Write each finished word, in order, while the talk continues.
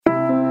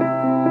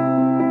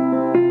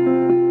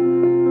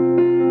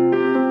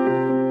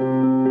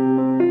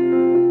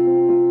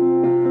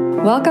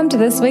Welcome to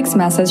this week's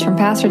message from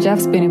Pastor Jeff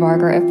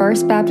Spooneybarger at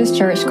First Baptist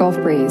Church, Gulf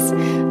Breeze,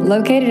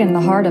 located in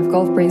the heart of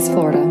Gulf Breeze,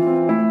 Florida.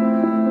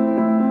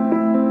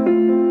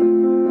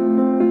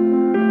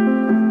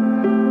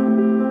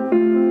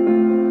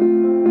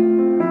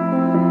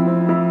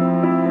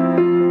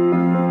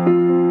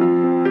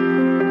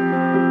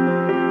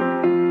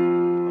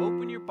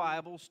 Open your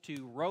Bibles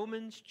to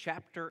Romans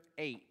chapter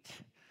 8.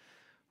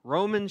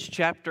 Romans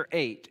chapter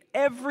 8.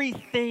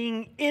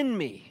 Everything in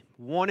me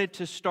wanted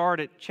to start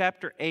at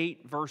chapter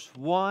 8, verse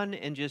 1,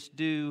 and just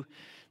do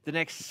the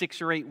next 6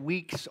 or 8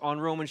 weeks on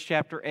Romans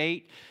chapter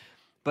 8.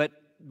 But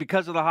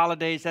because of the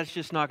holidays, that's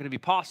just not going to be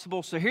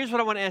possible. So here's what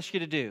I want to ask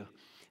you to do.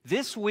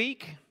 This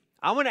week,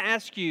 I want to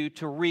ask you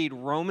to read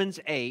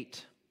Romans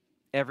 8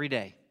 every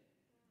day.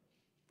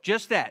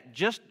 Just that.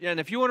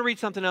 And if you want to read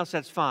something else,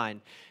 that's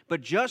fine.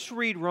 But just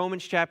read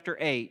Romans chapter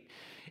 8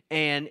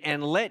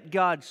 and let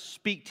God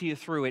speak to you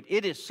through it.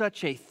 It is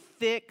such a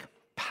thick,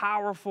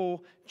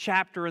 powerful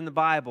chapter in the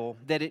Bible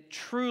that it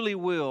truly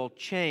will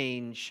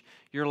change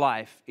your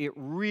life. It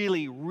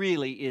really,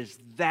 really is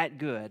that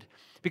good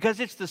because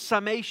it's the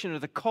summation or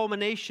the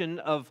culmination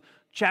of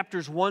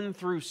chapters 1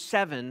 through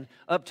 7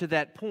 up to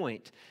that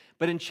point.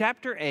 But in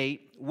chapter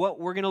 8, what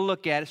we're going to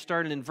look at,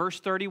 starting in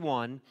verse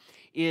 31,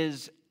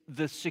 is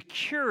the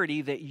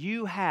security that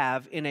you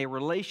have in a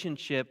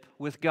relationship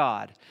with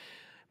God.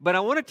 But I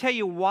want to tell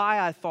you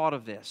why I thought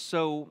of this.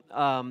 So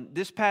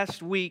this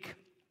past week,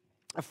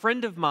 a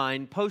friend of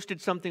mine posted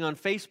something on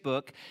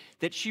Facebook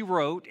that she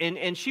wrote,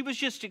 and she was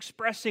just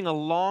expressing a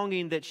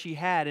longing that she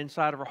had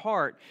inside of her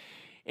heart.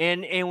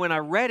 And when I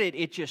read it,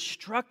 it just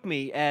struck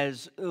me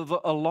as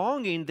a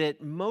longing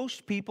that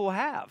most people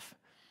have.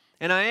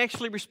 And I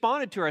actually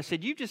responded to her. I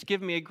said, "You've just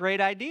given me a great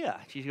idea."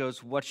 She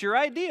goes, "What's your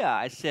idea?"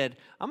 I said,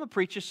 "I'm going to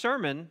preach a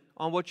sermon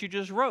on what you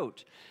just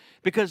wrote.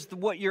 Because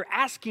what you're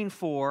asking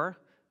for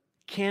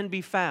can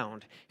be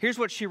found." Here's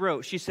what she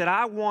wrote. She said,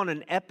 "I want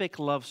an epic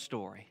love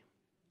story.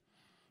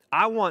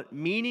 I want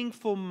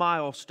meaningful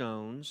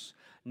milestones,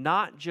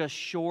 not just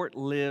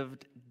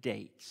short-lived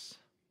dates.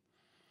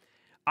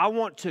 I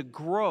want to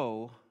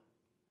grow,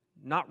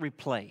 not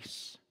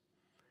replace.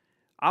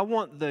 I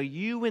want the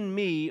you and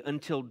me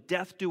until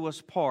death do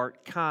us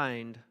part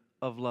kind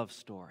of love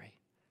story."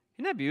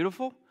 Isn't that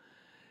beautiful?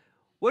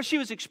 What she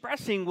was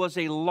expressing was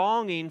a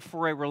longing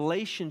for a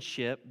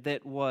relationship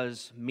that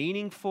was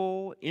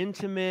meaningful,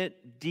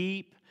 intimate,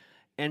 deep,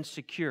 and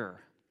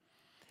secure.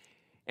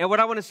 And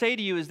what I want to say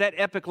to you is that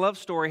epic love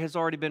story has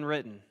already been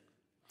written.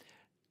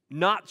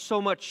 Not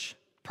so much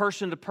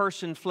person to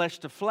person, flesh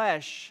to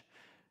flesh,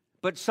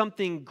 but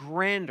something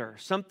grander,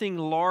 something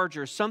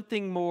larger,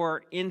 something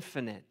more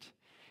infinite.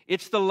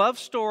 It's the love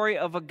story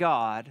of a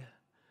God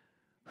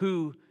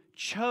who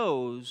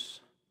chose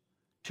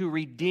to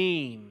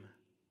redeem,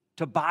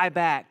 to buy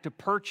back, to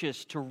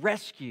purchase, to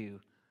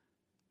rescue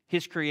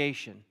His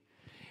creation.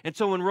 And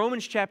so in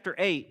Romans chapter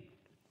 8,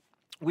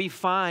 we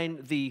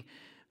find the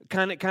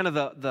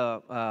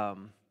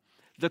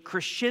the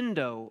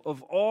crescendo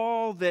of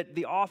all that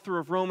the author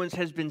of Romans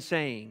has been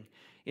saying.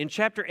 In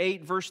chapter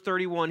 8, verse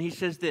 31, he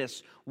says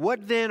this,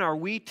 "What then are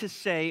we to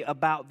say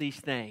about these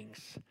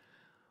things?"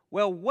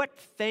 Well, what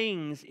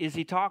things is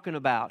he talking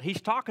about?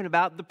 He's talking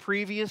about the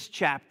previous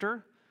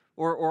chapter,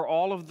 or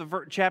all of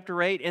the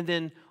chapter 8, and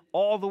then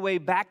all the way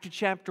back to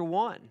chapter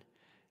 1.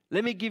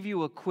 Let me give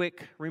you a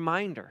quick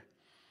reminder.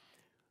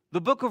 The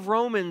book of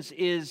Romans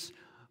is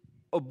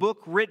a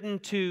book written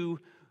to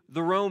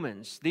the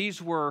Romans.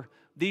 These were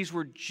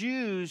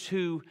Jews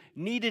who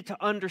needed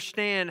to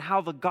understand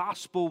how the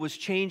gospel was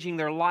changing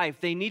their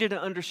life. They needed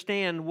to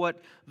understand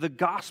what the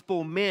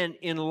gospel meant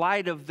in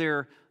light of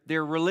their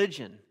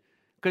religion.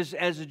 Because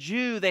as a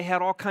Jew, they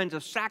had all kinds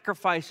of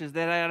sacrifices,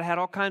 they had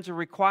all kinds of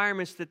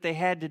requirements that they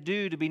had to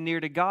do to be near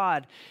to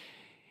God.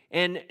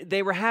 And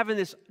they were having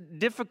this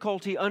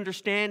difficulty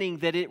understanding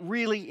that it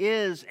really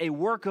is a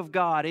work of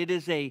God. It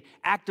is an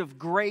act of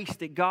grace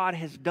that God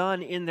has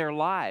done in their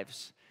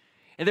lives.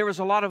 And there was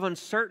a lot of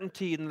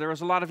uncertainty and there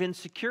was a lot of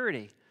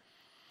insecurity.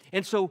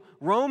 And so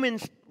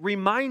Romans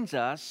reminds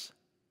us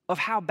of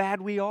how bad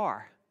we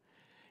are.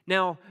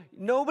 Now,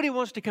 nobody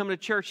wants to come to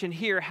church and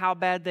hear how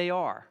bad they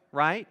are,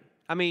 right?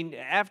 I mean,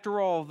 after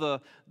all,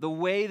 the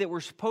way that we're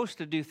supposed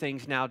to do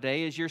things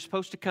nowadays is you're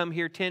supposed to come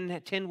here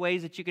 10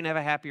 ways that you can have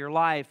a happier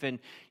life, and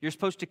you're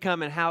supposed to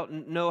come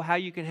and know how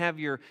you can have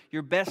your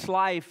best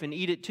life and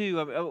eat it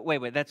too.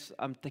 Wait,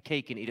 I'm the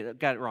cake and eat it. I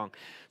got it wrong.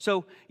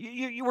 So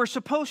you were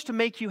supposed to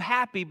make you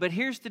happy, but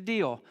here's the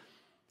deal.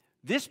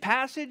 This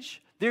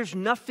passage, there's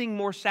nothing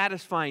more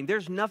satisfying.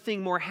 There's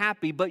nothing more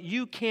happy, but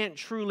you can't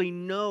truly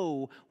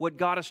know what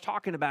God is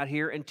talking about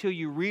here until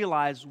you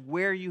realize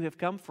where you have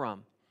come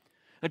from.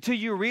 Until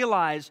you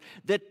realize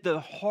that the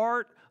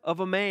heart of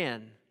a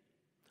man,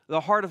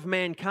 the heart of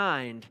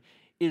mankind,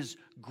 is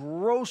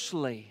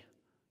grossly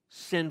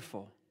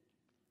sinful.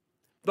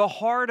 The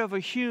heart of a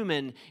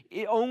human,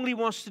 it only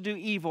wants to do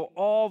evil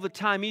all the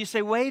time. You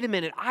say, "Wait a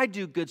minute, I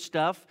do good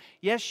stuff."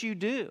 Yes, you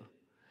do.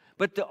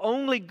 But the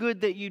only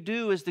good that you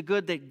do is the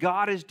good that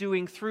God is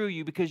doing through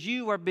you, because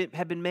you have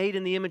been made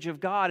in the image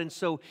of God, and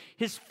so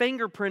His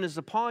fingerprint is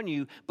upon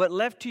you. But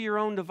left to your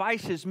own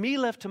devices, me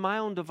left to my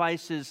own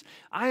devices,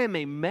 I am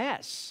a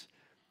mess.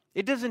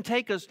 It doesn't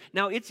take us.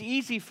 Now, it's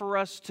easy for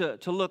us to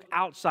look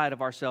outside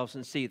of ourselves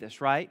and see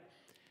this, right?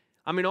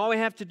 I mean, all we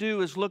have to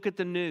do is look at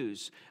the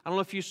news. I don't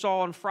know if you saw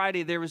on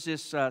Friday, there was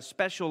this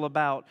special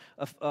about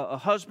a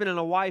husband and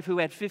a wife who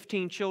had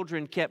 15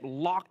 children kept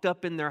locked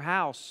up in their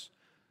house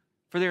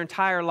for their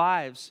entire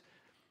lives.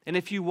 And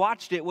if you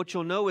watched it, what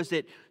you'll know is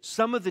that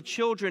some of the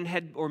children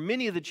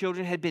many of the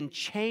children had been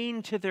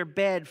chained to their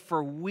bed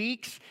for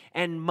weeks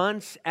and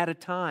months at a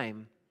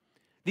time.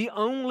 The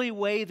only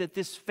way that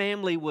this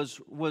family was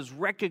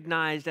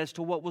recognized as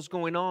to what was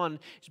going on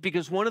is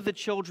because one of the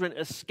children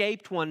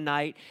escaped one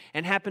night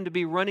and happened to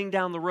be running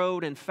down the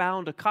road and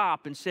found a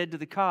cop and said to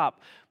the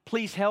cop,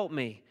 "Please help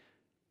me.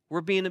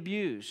 We're being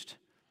abused."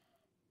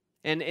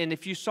 And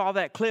if you saw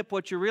that clip,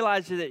 what you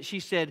realize is that she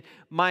said,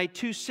 "My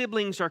two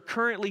siblings are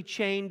currently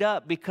chained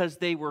up because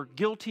they were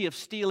guilty of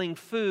stealing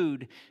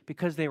food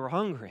because they were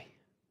hungry."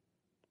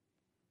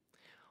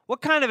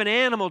 What kind of an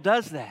animal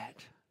does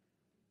that?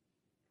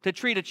 To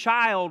treat a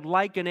child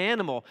like an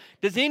animal.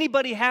 Does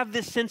anybody have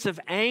this sense of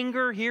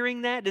anger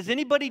hearing that? Does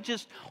anybody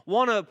just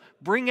want to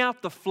bring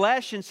out the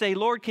flesh and say,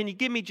 "Lord, can you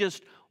give me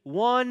just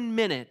 1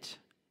 minute?"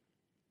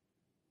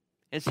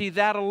 And see,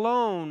 that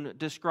alone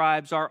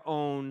describes our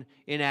own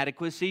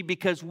inadequacy,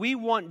 because we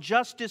want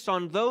justice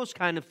on those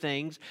kind of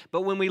things,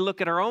 but when we look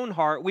at our own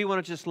heart, we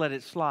want to just let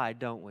it slide,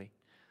 don't we?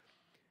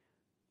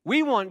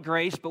 We want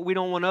grace, but we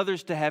don't want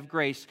others to have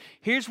grace.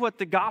 Here's what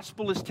the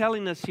gospel is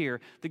telling us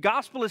here. The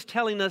gospel is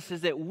telling us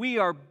is that we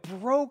are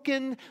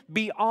broken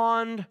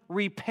beyond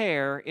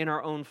repair in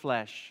our own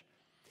flesh.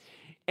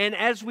 And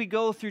as we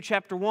go through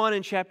chapter 1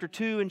 and chapter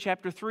 2 and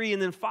chapter 3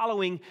 and then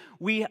following,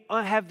 we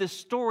have this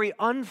story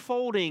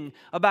unfolding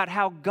about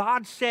how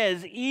God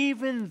says,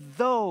 even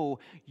though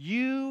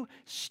you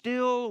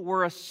still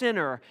were a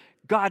sinner,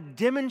 God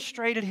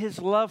demonstrated His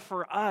love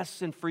for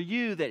us and for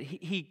you, that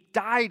He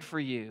died for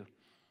you.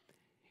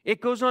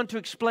 It goes on to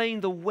explain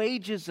the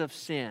wages of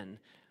sin.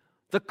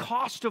 The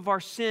cost of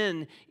our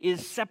sin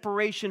is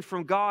separation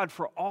from God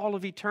for all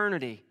of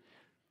eternity.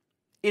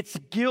 It's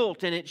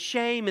guilt and it's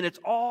shame and it's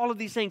all of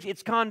these things.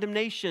 It's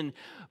condemnation.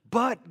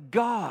 But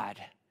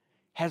God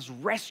has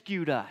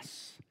rescued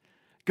us.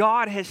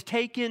 God has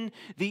taken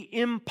the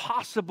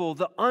impossible,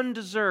 the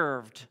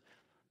undeserved,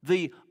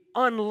 the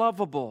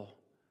unlovable,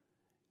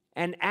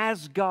 and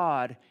as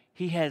God,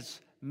 He has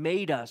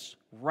made us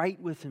right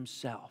with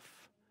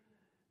Himself.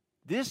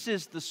 This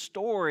is the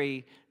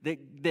story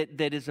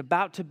that is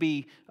about to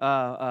be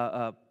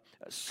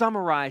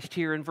summarized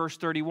here in verse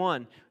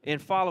 31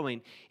 and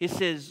following. It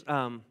says,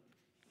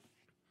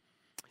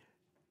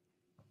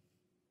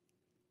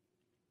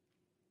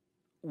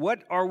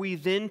 "What are we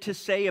then to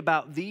say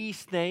about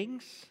these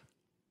things?"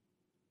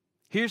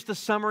 Here's the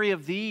summary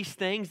of these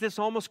things. This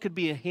almost could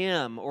be a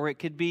hymn, or it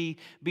could be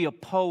a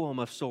poem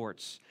of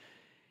sorts.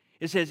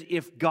 It says,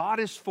 "If God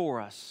is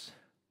for us,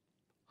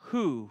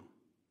 who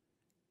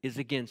is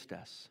against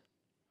us?"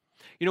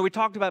 You know, we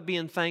talked about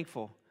being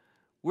thankful.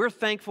 We're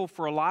thankful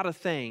for a lot of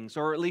things,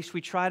 or at least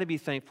we try to be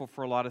thankful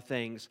for a lot of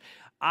things.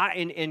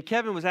 And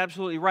Kevin was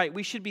absolutely right.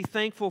 We should be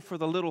thankful for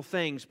the little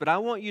things, but I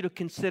want you to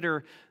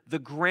consider the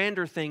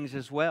grander things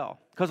as well.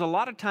 Because a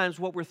lot of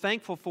times what we're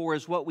thankful for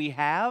is what we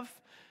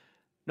have,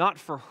 not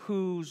for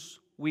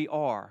whose we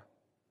are.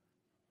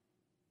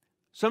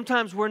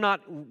 Sometimes we're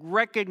not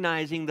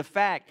recognizing the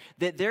fact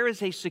that there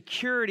is a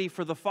security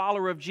for the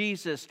follower of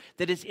Jesus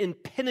that is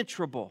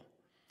impenetrable.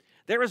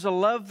 There is a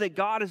love that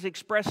God has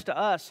expressed to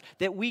us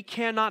that we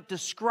cannot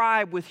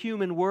describe with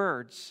human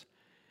words.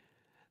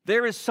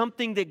 There is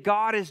something that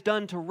God has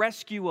done to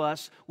rescue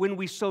us when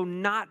we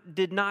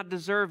did not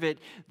deserve it,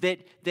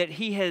 that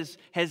He has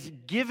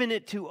given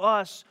it to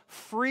us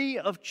free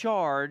of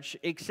charge,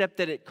 except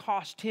that it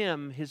cost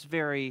Him His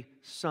very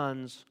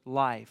Son's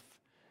life.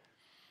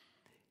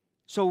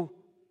 So,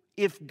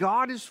 if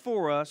God is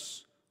for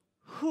us,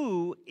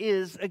 who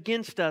is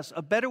against us?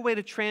 A better way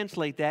to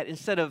translate that,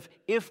 instead of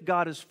 "if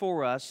God is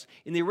for us,"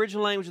 in the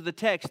original language of the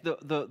text,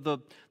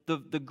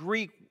 the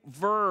Greek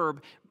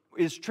verb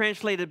is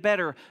translated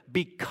better,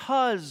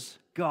 "because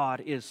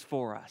God is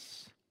for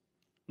us."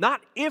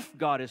 Not if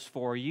God is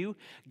for you,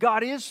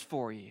 God is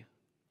for you.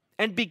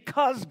 And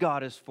because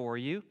God is for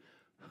you,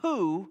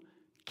 who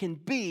can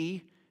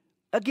be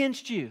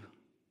against you?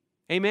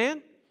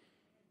 Amen?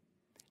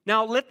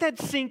 Now, let that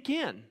sink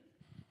in.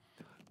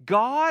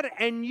 God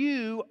and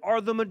you are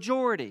the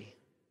majority.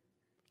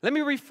 Let me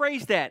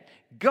rephrase that.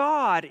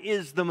 God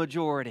is the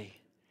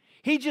majority.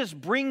 He just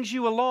brings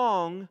you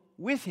along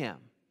with Him.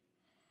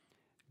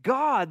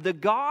 God, the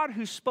God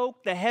who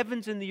spoke the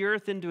heavens and the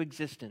earth into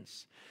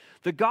existence,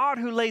 the God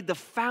who laid the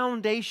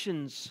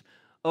foundations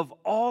of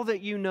all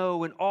that you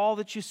know and all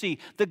that you see,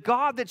 the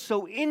God that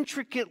so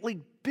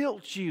intricately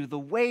built you the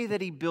way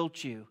that He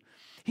built you,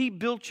 He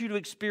built you to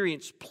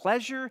experience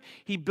pleasure.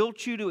 He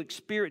built you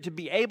to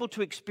be able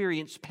to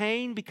experience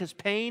pain, because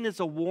pain is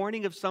a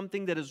warning of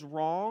something that is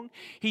wrong.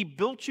 He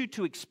built you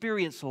to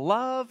experience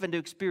love and to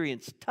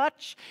experience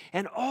touch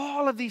and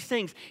all of these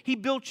things. He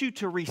built you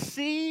to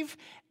receive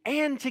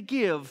and to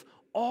give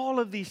all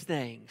of these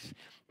things.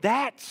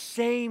 That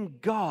same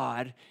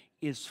God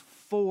is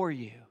for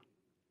you.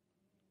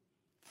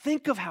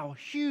 Think of how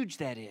huge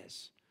that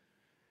is.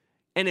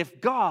 And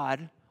if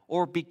God,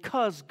 or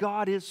because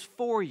God is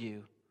for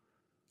you,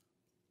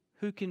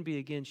 who can be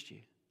against you?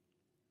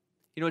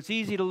 You know, it's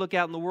easy to look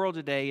out in the world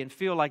today and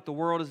feel like the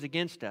world is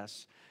against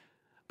us.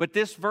 But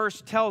this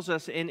verse tells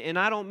us, and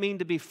I don't mean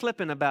to be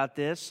flippant about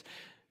this,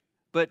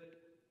 but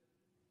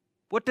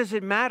what does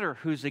it matter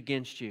who's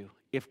against you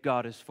if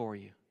God is for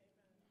you?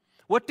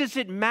 What does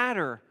it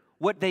matter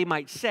what they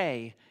might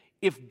say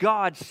if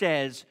God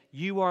says,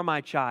 you are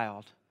my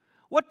child?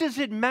 What does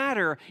it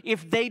matter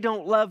if they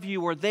don't love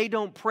you, or they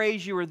don't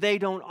praise you, or they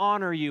don't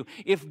honor you?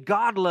 If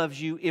God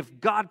loves you,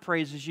 if God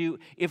praises you,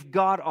 if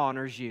God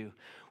honors you.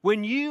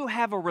 When you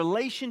have a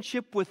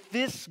relationship with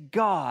this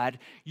God,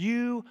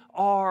 you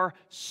are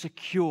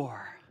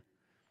secure.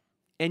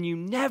 And you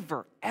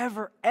never,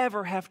 ever,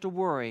 ever have to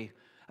worry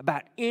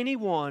about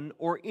anyone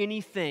or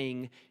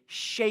anything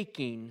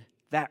shaking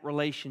that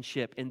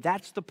relationship. And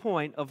that's the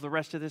point of the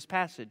rest of this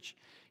passage.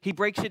 He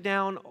breaks it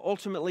down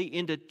ultimately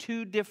into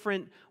two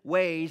different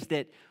ways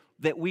that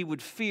we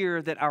would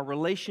fear that our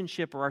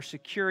relationship or our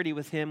security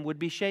with Him would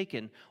be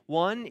shaken.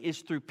 One is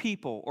through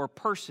people or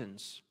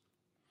persons.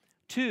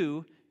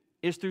 Two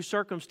is through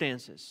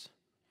circumstances.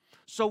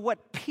 So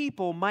what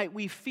people might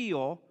we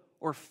feel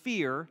or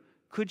fear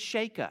could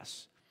shake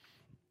us?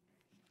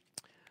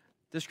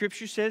 The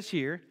scripture says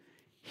here,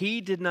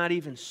 He did not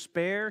even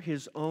spare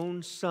His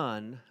own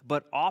Son,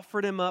 but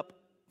offered Him up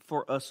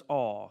for us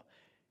all.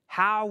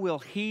 How will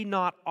He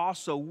not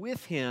also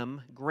with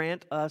Him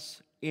grant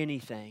us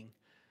anything?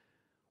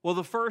 Well,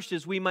 the first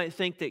is we might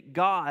think that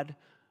God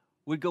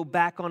would go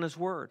back on His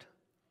word,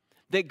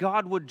 that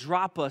God would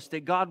drop us,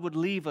 that God would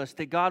leave us,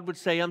 that God would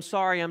say, I'm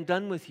sorry, I'm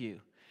done with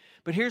you.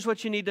 But here's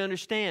what you need to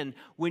understand.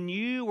 When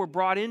you were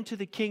brought into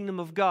the kingdom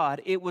of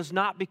God, it was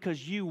not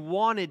because you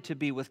wanted to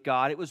be with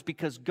God. It was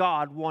because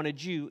God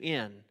wanted you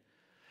in.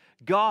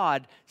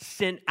 God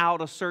sent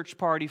out a search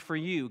party for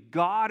you.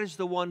 God is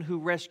the one who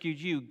rescued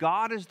you.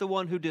 God is the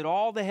one who did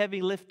all the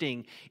heavy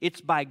lifting.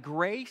 It's by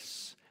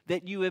grace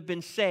that you have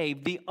been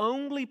saved. The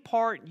only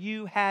part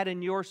you had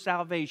in your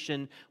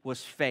salvation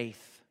was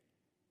faith.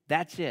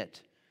 That's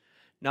it.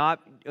 Now,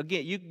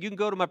 again, you can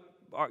go to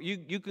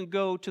you can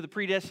go to the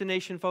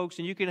predestination folks,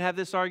 and you can have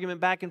this argument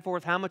back and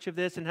forth, how much of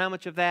this and how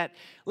much of that.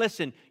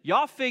 Listen,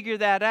 y'all figure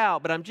that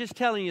out, but I'm just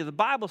telling you, the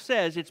Bible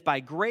says it's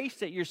by grace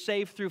that you're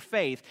saved through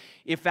faith.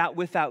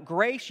 Without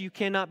grace, you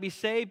cannot be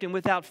saved, and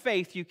without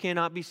faith, you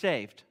cannot be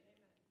saved.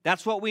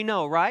 That's what we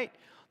know, right?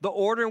 The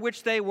order in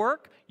which they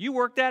work, you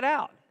work that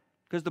out,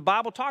 because the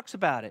Bible talks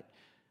about it.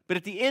 But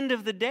at the end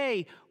of the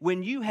day,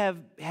 when you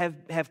have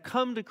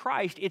come to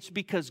Christ, it's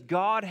because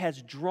God has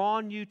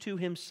drawn you to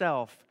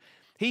Himself.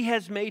 He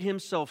has made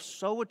Himself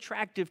so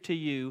attractive to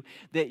you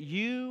that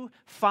you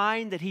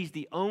find that He's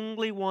the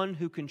only one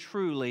who can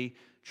truly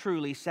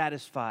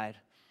satisfy.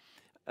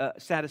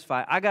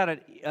 I got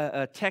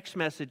a text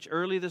message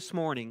early this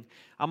morning.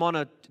 I'm on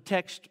a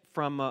text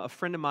from a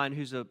friend of mine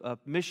who's a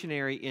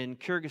missionary in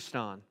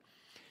Kyrgyzstan.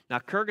 Now,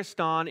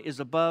 Kyrgyzstan is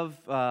above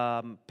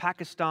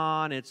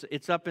Pakistan.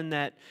 It's up in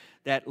that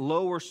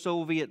lower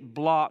Soviet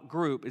bloc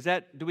group.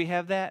 Do we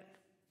have that?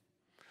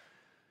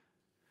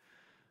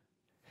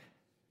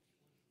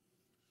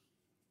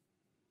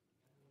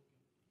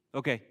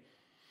 Okay,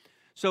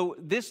 so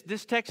this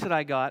text that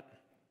I got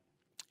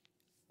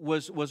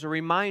was a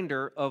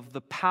reminder of the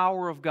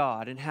power of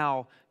God and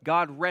how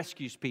God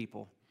rescues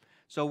people.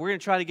 So we're going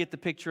to try to get the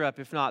picture up.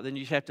 If not, then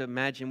you just have to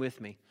imagine with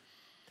me.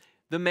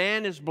 The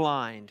man is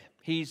blind.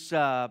 He's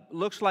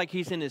looks like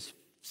he's in his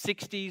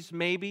 60s,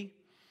 maybe.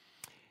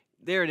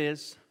 There it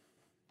is.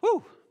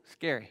 Whew,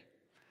 scary.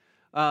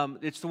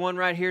 It's the one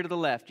right here to the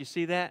left. You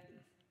see that?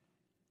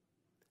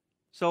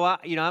 So,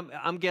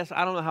 I'm guessing,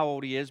 I don't know how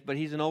old he is, but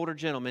he's an older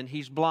gentleman.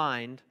 He's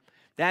blind.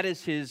 That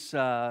is his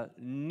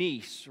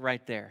niece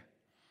right there.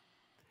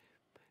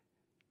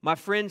 My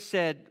friend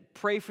said,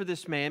 pray for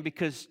this man,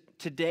 because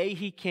today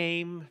he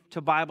came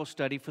to Bible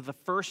study for the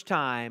first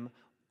time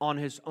on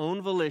his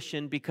own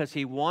volition because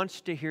he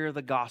wants to hear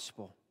the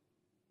gospel.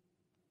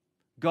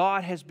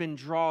 God has been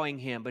drawing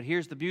him, but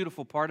here's the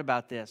beautiful part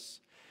about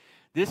this.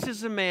 This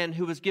is a man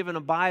who was given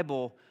a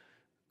Bible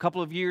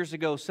several years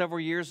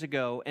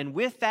ago, and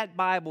with that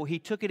Bible, he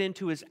took it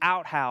into his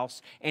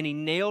outhouse and he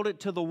nailed it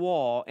to the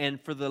wall,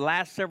 and for the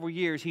last several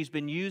years, he's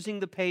been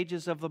using the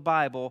pages of the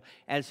Bible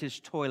as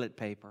his toilet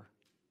paper.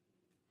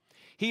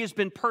 He has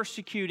been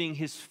persecuting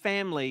his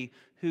family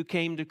who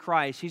came to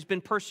Christ. He's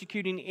been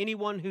persecuting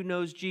anyone who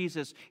knows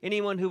Jesus,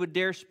 anyone who would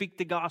dare speak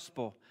the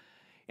gospel.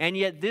 And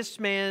yet this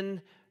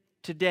man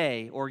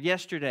today, or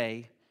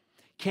yesterday,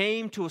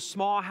 came to a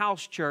small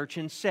house church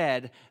and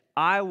said,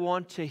 I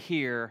want to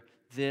hear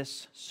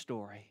this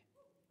story.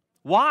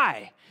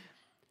 Why?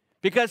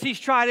 Because he's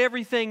tried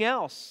everything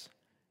else.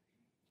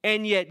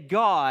 And yet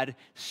God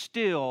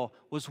still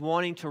was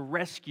wanting to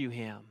rescue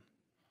him.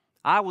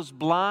 I was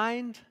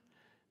blind,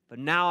 but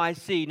now I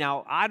see.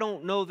 Now, I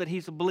don't know that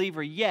he's a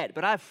believer yet,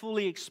 but I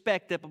fully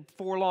expect that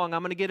before long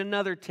I'm going to get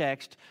another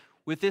text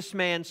with this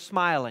man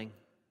smiling.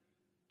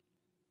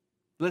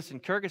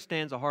 Listen,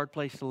 Kyrgyzstan's a hard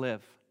place to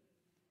live.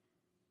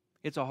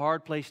 It's a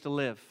hard place to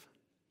live.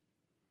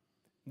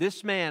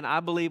 This man, I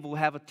believe, will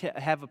have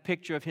a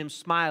picture of him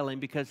smiling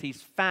because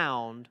he's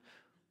found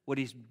what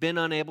he's been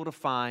unable to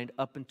find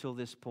up until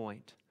this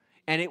point.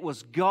 And it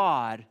was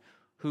God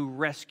who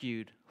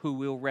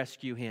will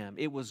rescue him.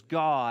 It was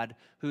God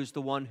who's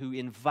the one who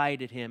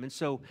invited him. And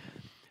so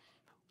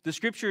the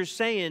Scripture is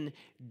saying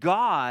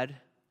God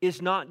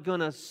is not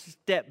going to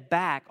step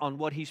back on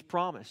what he's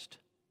promised.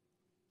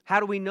 How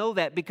do we know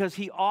that? Because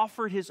he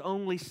offered his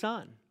only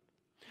son.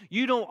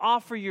 You don't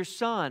offer your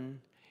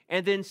son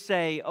and then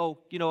say, oh,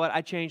 you know what,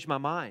 I changed my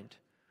mind.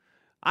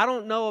 I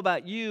don't know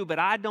about you, but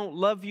I don't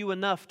love you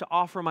enough to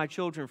offer my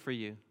children for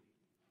you.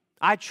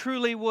 I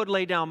truly would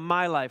lay down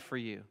my life for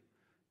you.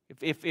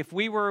 If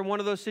we were in one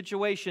of those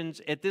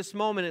situations, at this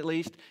moment at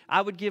least,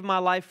 I would give my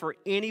life for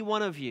any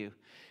one of you.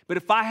 But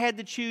if I had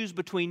to choose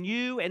between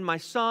you and my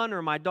son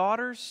or my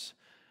daughters,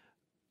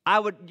 I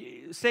would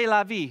say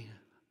la vie.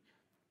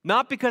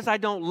 Not because I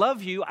don't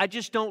love you, I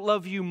just don't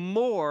love you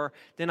more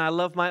than I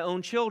love my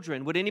own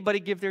children. Would anybody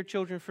give their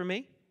children for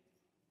me?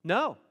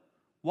 No.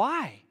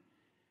 Why?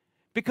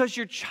 Because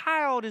your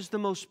child is the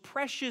most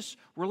precious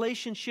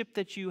relationship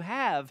that you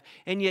have,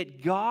 and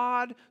yet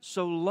God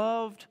so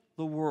loved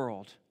the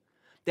world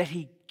that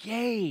He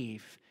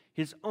gave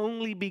His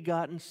only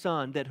begotten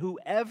Son, that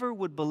whoever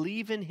would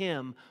believe in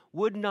Him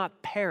would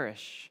not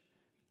perish,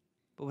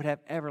 but would have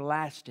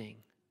everlasting,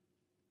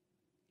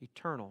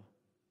 eternal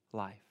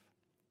life.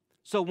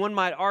 So one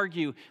might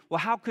argue, well,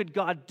 how could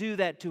God do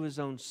that to His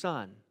own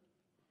Son?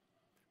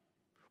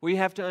 Well, you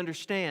have to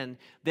understand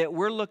that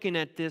we're looking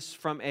at this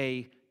from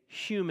a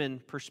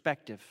human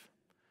perspective.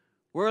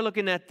 We're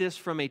looking at this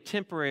from a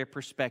temporary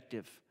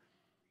perspective.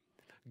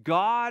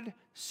 God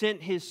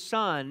sent His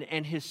Son,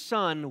 and His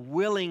Son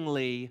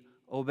willingly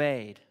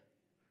obeyed.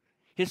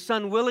 His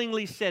Son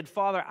willingly said,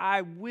 Father,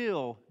 I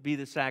will be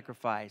the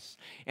sacrifice.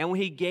 And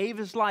when He gave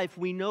His life,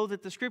 we know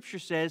that the Scripture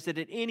says that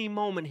at any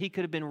moment He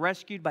could have been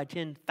rescued by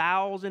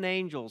 10,000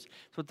 angels.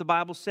 That's what the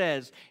Bible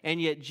says. And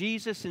yet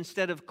Jesus,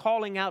 instead of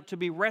calling out to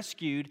be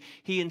rescued,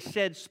 He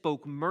instead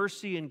spoke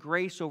mercy and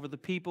grace over the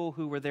people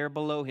who were there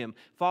below Him.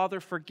 Father,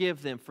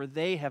 forgive them, for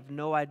they have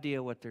no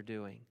idea what they're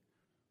doing.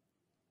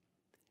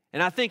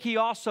 And I think He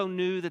also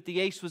knew that the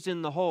ace was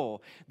in the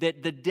hole,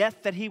 that the death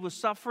that He was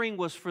suffering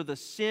was for the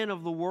sin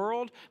of the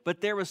world, but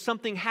there was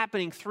something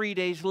happening 3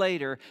 days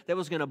later that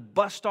was going to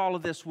bust all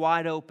of this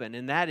wide open,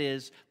 and that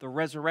is the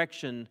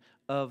resurrection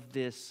of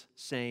this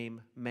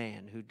same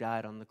man who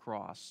died on the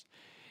cross.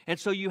 And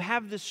so you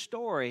have this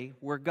story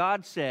where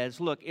God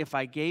says, look, if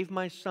I gave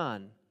my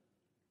Son,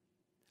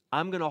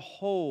 I'm going to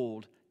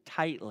hold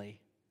tightly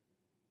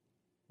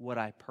what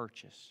I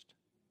purchased.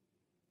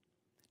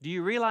 Do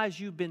you realize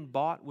you've been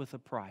bought with a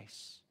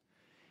price?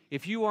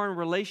 If you are in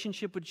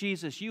relationship with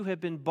Jesus, you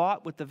have been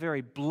bought with the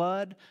very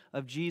blood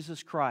of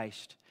Jesus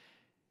Christ.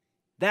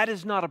 That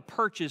is not a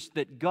purchase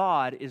that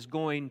God is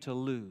going to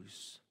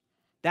lose.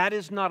 That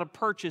is not a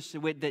purchase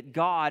that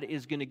God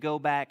is going to go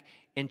back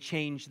and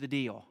change the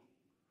deal.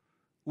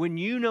 When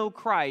you know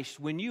Christ,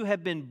 when you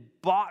have been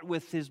bought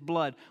with His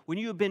blood, when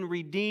you have been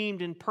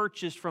redeemed and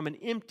purchased from an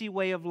empty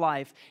way of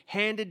life,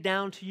 handed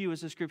down to you,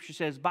 as the Scripture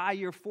says, by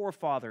your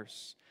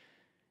forefathers,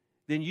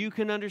 then you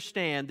can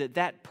understand that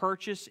that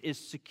purchase is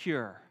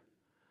secure.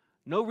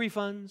 No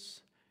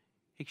refunds,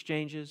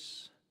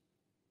 exchanges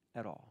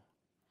at all.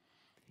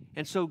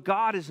 And so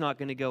God is not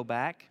going to go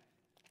back.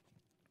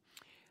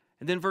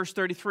 And then verse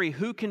 33,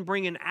 who can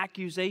bring an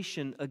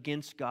accusation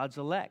against God's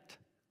elect?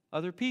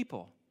 Other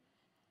people.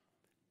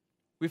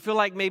 We feel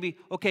like maybe,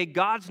 okay,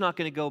 God's not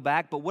going to go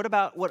back, but what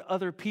about what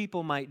other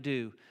people might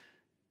do?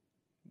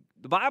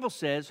 The Bible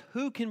says,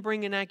 who can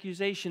bring an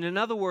accusation? In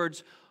other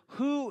words,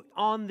 who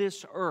on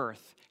this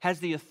earth has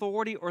the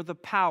authority or the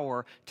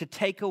power to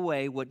take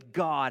away what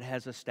God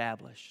has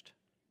established?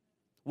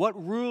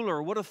 What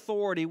ruler, what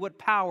authority, what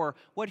power,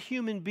 what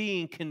human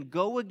being can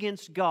go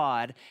against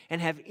God and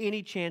have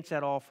any chance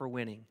at all for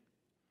winning?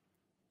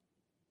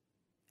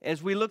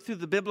 As we look through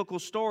the biblical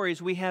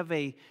stories, we have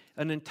an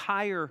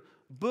entire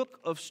book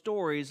of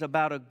stories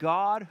about a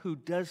God who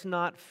does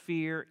not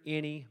fear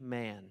any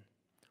man.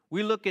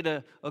 We look at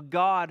a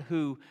God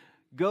who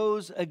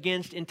goes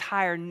against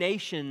entire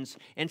nations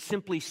and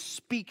simply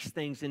speaks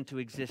things into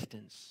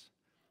existence.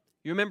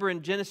 You remember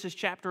in Genesis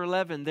chapter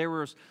 11, there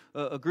was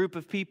a group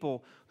of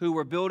people who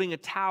were building a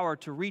tower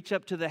to reach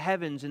up to the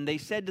heavens, and they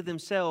said to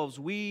themselves,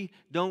 we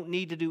don't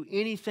need to do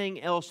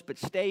anything else but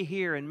stay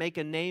here and make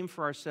a name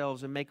for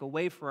ourselves and make a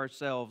way for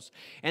ourselves.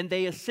 And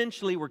they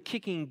essentially were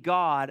kicking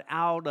God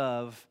out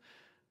of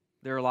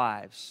their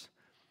lives.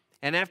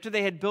 And after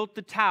they had built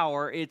the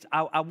tower,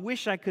 I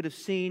wish I could have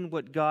seen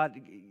what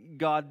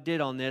God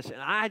did on this.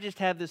 And I just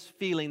have this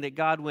feeling that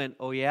God went,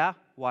 oh yeah,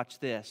 watch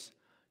this.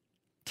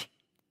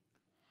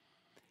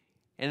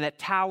 And that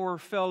tower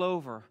fell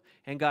over,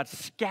 and God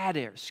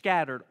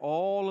scattered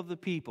all of the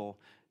people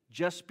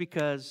just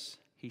because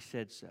He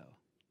said so.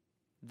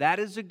 That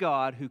is a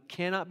God who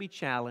cannot be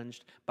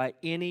challenged by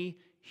any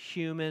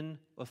human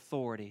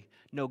authority.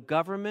 No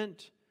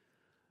government,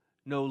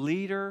 no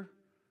leader,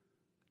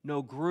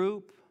 no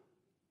group,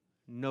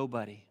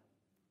 nobody.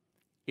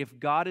 If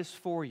God is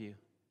for you,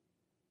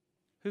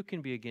 who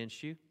can be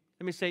against you?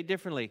 Let me say it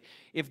differently.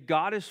 If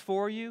God is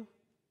for you,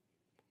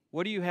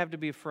 what do you have to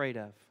be afraid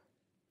of?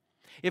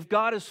 If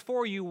God is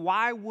for you,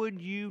 why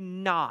would you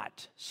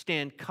not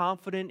stand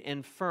confident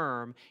and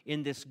firm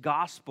in this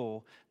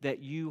gospel that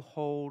you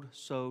hold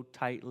so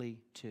tightly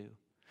to?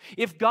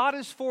 If God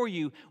is for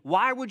you,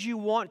 why would you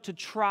want to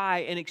try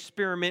and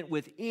experiment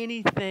with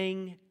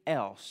anything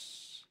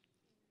else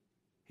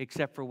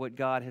except for what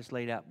God has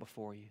laid out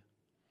before you?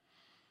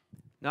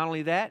 Not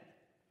only that,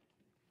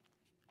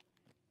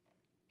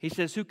 He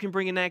says, who can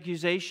bring an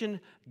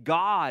accusation?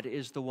 God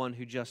is the one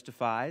who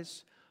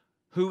justifies.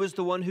 Who is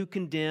the one who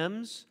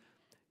condemns?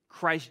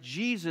 Christ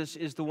Jesus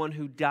is the one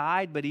who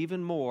died, but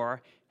even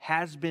more,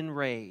 has been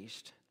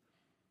raised.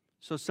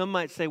 So some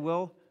might say,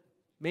 well,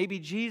 maybe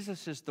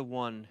Jesus is the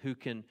one who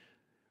can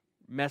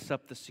mess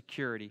up the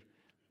security.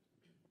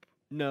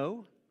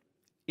 No.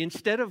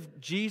 Instead of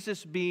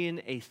Jesus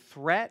being a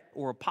threat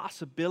or a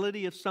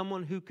possibility of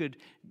someone who could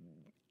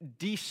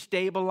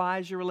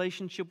destabilize your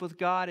relationship with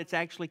God, it's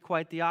actually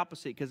quite the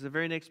opposite, because the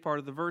very next part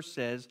of the verse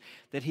says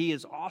that He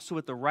is also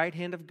at the right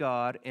hand of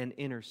God and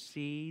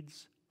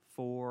intercedes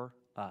for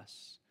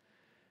us.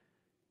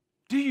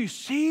 Do you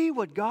see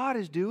what God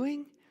is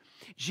doing?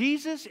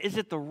 Jesus is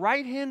at the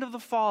right hand of the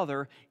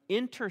Father,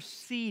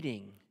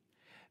 interceding,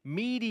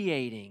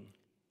 mediating,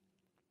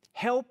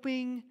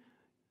 helping.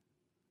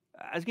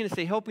 I was going to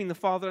say helping the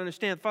Father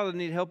understand. The Father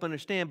needed help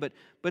understand, but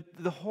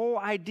the whole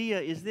idea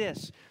is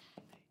this.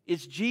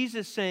 It's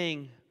Jesus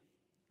saying,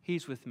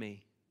 He's with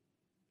me.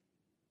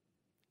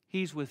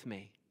 He's with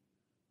me.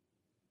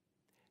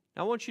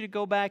 Now I want you to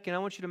go back and I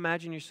want you to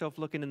imagine yourself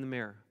looking in the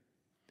mirror.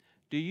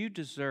 Do you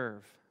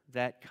deserve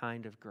that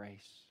kind of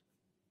grace?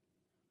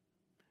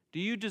 Do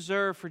you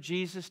deserve for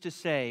Jesus to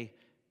say,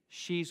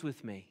 she's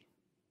with me?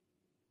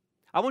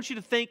 I want you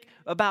to think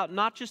about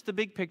not just the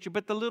big picture,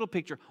 but the little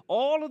picture.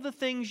 All of the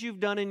things you've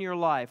done in your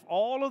life,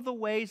 all of the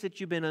ways that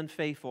you've been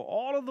unfaithful,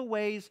 all of the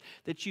ways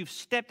that you've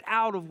stepped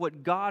out of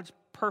what God's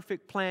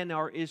perfect plan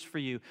is for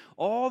you,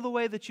 all the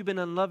way that you've been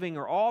unloving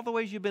or all the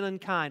ways you've been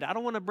unkind. I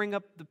don't want to bring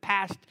up the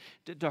past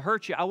to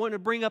hurt you. I want to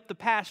bring up the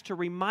past to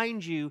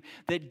remind you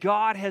that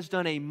God has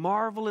done a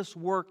marvelous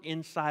work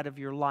inside of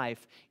your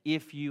life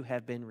if you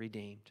have been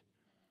redeemed.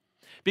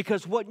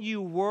 Because what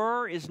you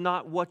were is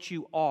not what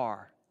you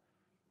are.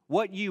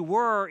 What you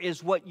were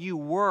is what you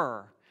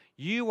were.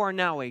 You are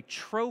now a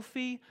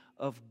trophy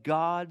of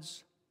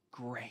God's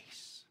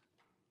grace.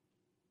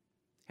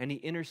 And He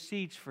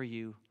intercedes for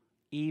you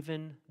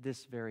even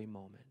this very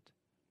moment.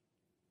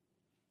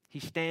 He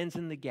stands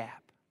in the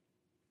gap.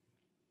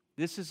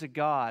 This is a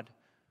God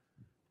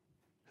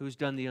who's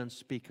done the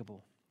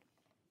unspeakable.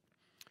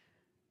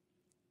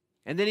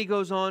 And then He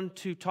goes on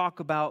to talk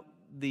about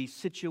the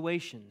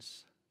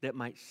situations that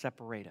might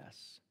separate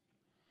us.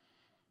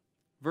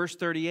 Verse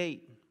 35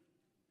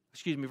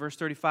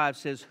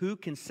 says, who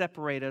can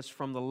separate us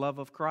from the love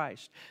of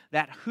Christ?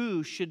 That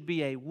who should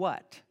be a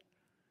what?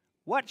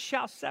 What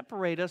shall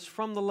separate us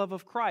from the love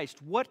of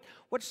Christ? What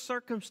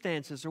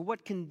circumstances or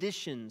what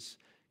conditions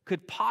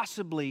could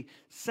possibly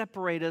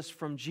separate us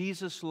from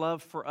Jesus'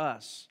 love for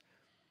us?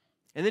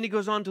 And then he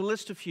goes on to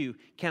list a few.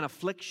 Can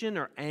affliction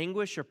or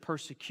anguish or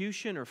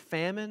persecution or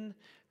famine?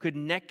 Could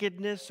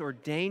nakedness or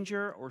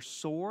danger or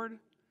sword?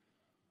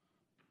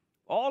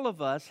 All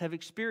of us have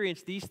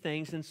experienced these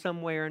things in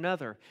some way or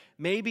another.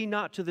 Maybe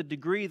not to the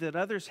degree that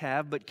others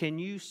have, but can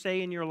you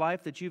say in your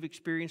life that you've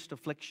experienced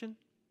affliction?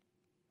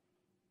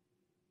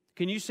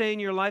 Can you say in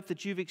your life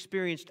that you've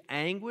experienced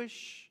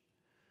anguish?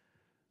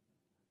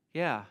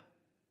 Yeah.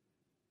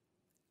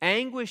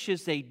 Anguish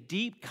is a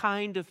deep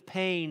kind of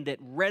pain that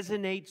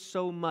resonates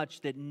so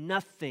much that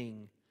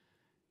nothing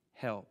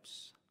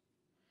helps.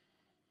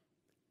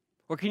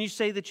 Or can you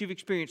say that you've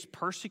experienced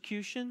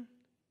persecution?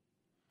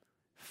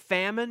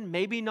 Famine,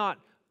 maybe not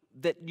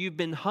that you've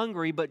been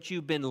hungry, but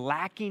you've been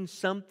lacking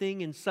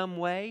something in some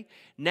way.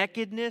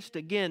 Nakedness,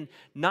 again,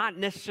 not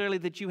necessarily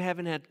that you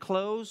haven't had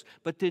clothes,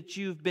 but that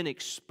you've been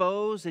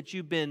exposed, that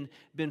you've been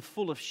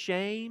full of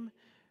shame.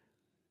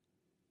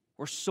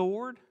 Or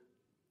sword.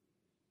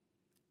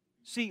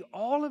 See,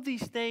 all of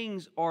these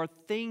things are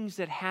things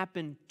that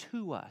happen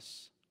to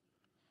us.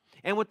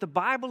 And what the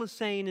Bible is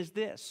saying is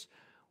this: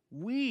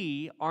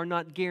 we are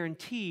not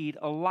guaranteed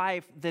a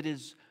life that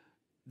is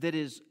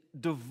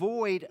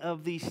devoid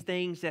of these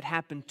things that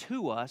happen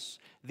to us.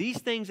 These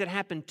things that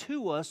happen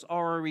to us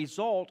are a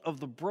result of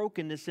the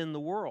brokenness in the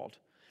world.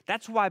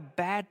 That's why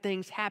bad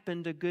things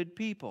happen to good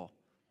people.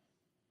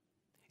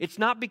 It's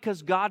not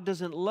because God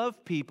doesn't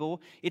love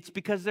people. It's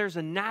because there's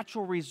a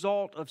natural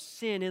result of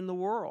sin in the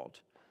world.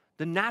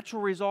 The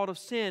natural result of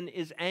sin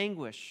is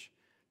anguish.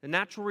 The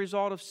natural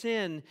result of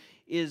sin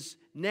is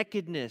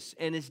nakedness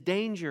and is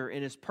danger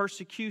and is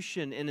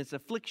persecution and is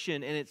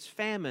affliction and it's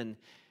famine.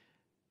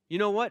 You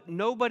know what?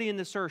 Nobody in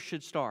this earth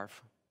should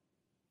starve.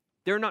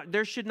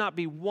 There should not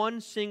be one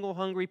single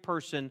hungry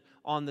person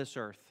on this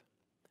earth.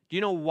 Do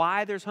you know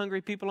why there's hungry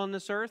people on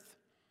this earth?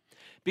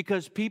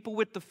 Because people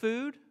with the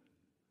food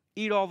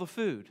eat all the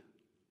food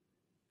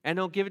and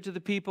don't give it to the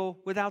people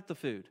without the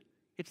food.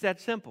 It's that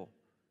simple.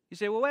 You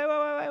say, well, wait,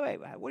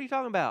 what are you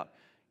talking about?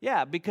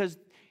 Yeah, because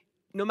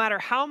no matter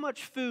how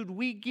much food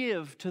we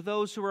give to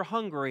those who are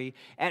hungry,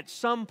 at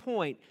some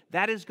point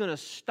that is going to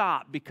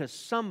stop because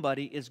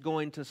somebody is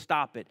going to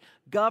stop it.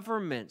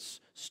 Governments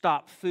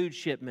stop food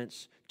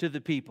shipments to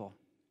the people.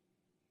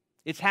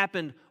 It's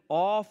happened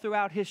all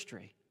throughout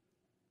history.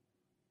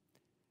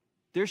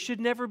 There should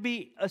never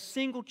be a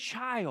single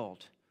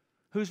child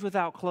who's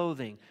without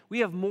clothing.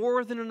 We have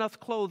more than enough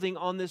clothing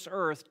on this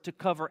earth to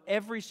cover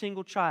every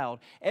single child.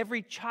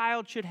 Every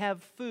child should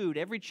have food.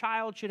 Every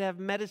child should have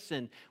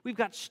medicine. We've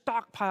got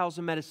stockpiles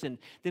of medicine.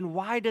 Then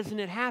why doesn't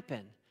it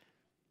happen?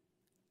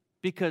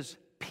 Because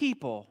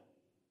people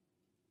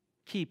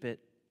keep it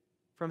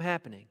from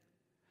happening.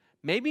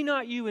 Maybe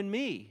not you and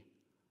me,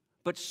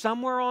 but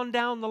somewhere on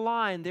down the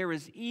line there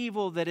is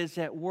evil that is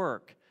at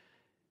work.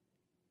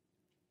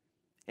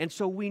 And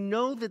so we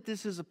know that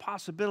this is a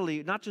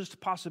possibility, not just a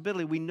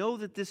possibility, we know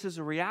that this is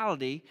a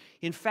reality.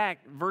 In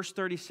fact, verse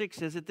 36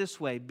 says it this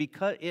way,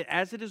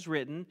 as it is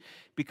written,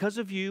 because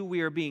of you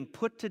we are being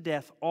put to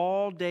death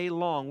all day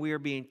long. We are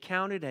being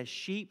counted as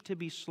sheep to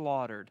be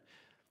slaughtered.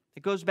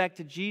 It goes back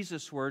to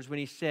Jesus' words when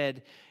he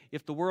said,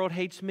 if the world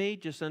hates me,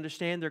 just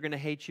understand they're going to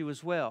hate you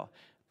as well.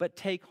 But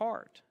take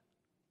heart.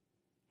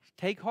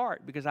 Take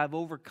heart, because I've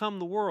overcome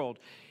the world.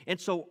 And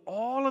so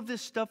all of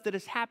this stuff that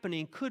is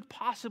happening could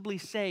possibly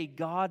say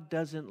God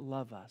doesn't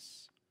love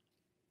us.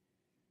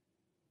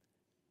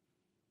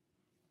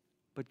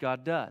 But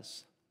God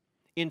does.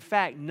 In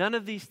fact, none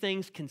of these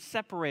things can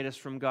separate us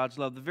from God's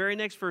love. The very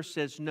next verse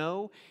says,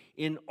 no,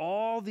 in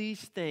all these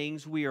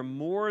things we are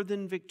more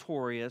than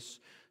victorious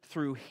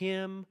through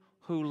Him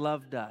who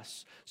loved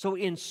us. So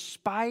in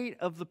spite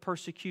of the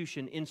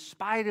persecution, in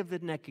spite of the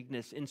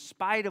nakedness, in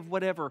spite of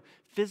whatever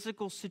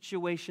physical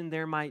situation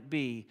there might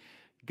be,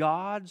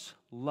 God's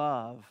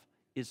love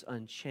is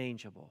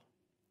unchangeable.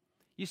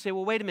 You say,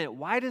 well, wait a minute,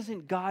 why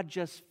doesn't God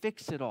just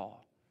fix it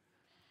all?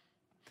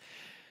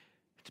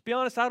 To be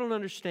honest, I don't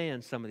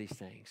understand some of these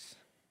things.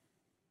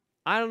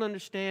 I don't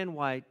understand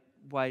why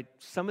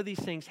some of these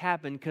things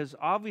happen, because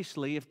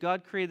obviously if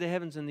God created the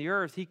heavens and the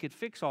earth, He could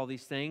fix all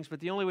these things,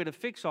 but the only way to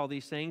fix all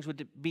these things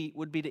would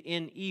be to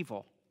end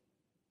evil.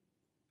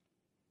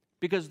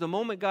 Because the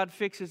moment God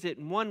fixes it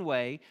in one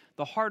way,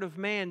 the heart of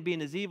man,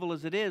 being as evil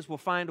as it is, will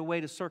find a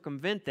way to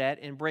circumvent that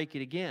and break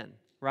it again,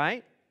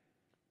 right?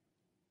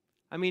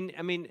 I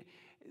mean,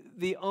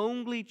 the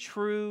only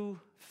true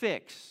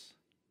fix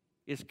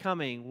is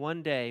coming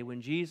one day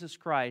when Jesus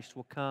Christ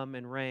will come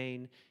and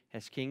reign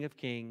as King of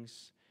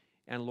Kings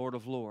and Lord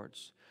of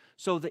Lords.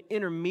 So the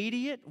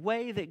intermediate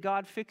way that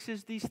God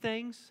fixes these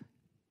things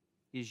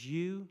is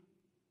you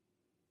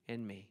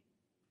and me.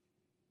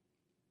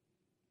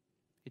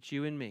 It's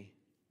you and me.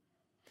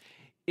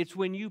 It's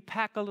when you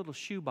pack a little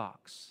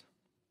shoebox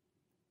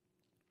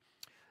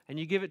and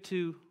you give it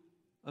to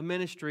a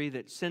ministry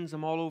that sends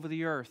them all over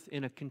the earth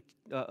in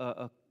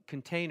a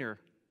container,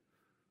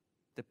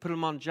 that put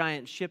them on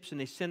giant ships and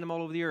they send them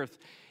all over the earth.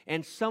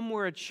 And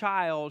somewhere a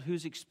child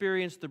who's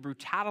experienced the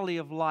brutality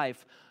of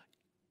life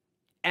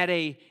at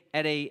a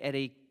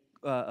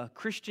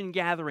Christian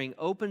gathering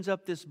opens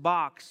up this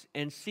box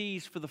and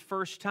sees for the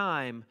first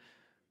time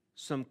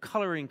some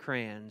coloring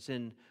crayons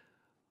and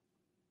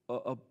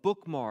a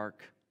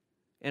bookmark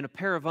and a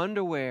pair of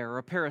underwear or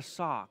a pair of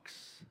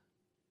socks.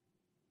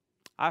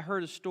 I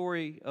heard a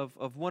story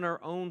of one of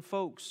our own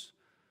folks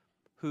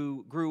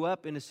who grew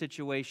up in a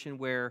situation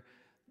where,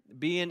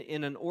 being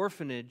in an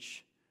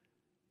orphanage,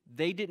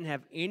 they didn't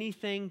have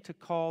anything to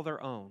call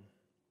their own.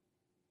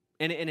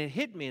 And it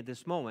hit me at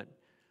this moment.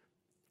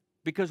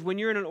 Because when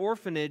you're in an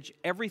orphanage,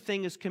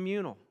 everything is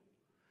communal.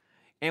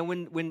 And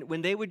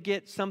when they would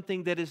get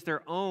something that is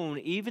their own,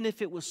 even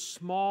if it was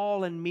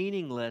small and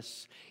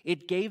meaningless,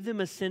 it gave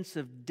them a sense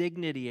of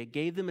dignity. It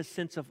gave them a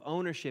sense of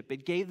ownership.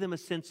 It gave them a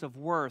sense of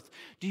worth.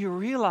 Do you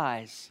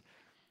realize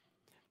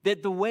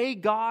that the way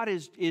God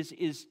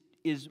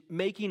is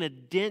making a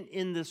dent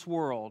in this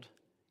world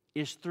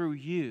is through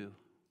you?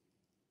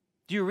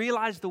 Do you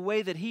realize the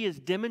way that He is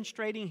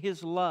demonstrating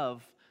His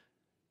love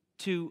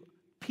to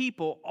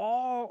people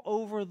all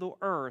over the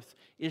earth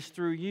is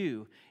through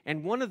you?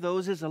 And one of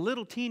those is a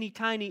little teeny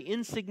tiny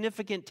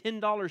insignificant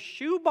 $10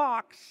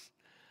 shoebox.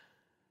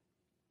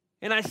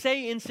 And I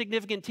say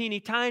insignificant, teeny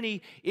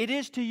tiny, it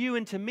is to you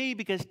and to me,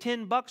 because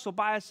 $10 will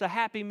buy us a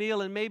Happy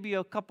Meal and maybe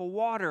a cup of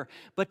water.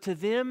 But to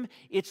them,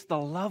 it's the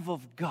love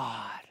of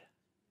God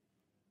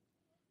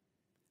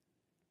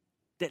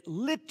that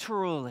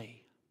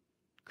literally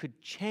could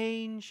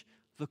change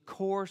the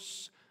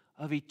course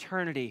of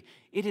eternity.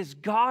 It is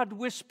God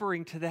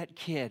whispering to that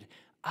kid,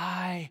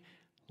 I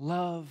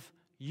love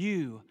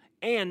you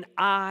and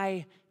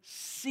I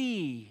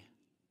see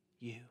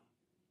you.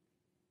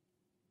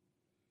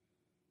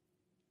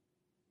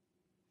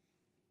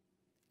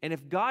 And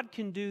if God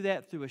can do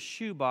that through a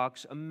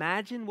shoebox,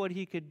 imagine what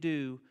He could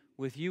do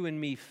with you and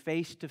me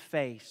face to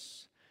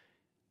face,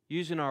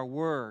 using our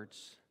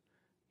words,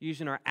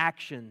 using our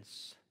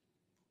actions,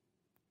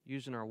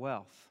 using our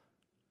wealth.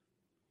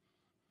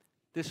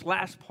 This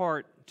last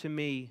part, to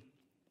me,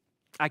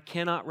 I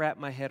cannot wrap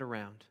my head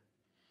around.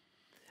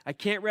 I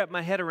can't wrap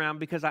my head around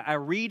because I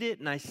read it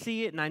and I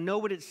see it and I know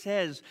what it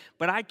says,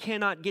 but I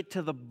cannot get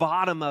to the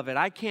bottom of it.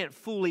 I can't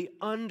fully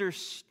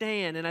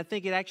understand, and I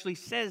think it actually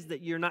says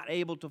that you're not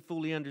able to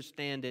fully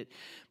understand it.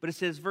 But it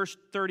says, verse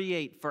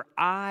 38, for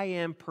I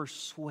am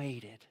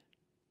persuaded,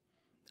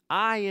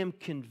 I am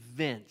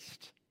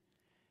convinced,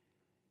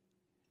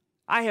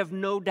 I have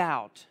no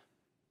doubt,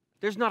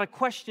 there's not a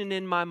question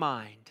in my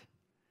mind.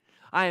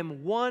 I am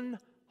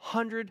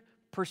 100%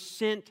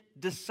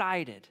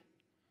 decided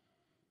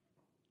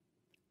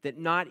that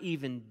not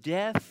even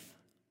death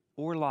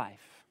or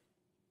life,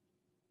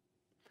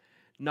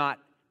 not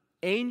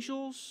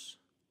angels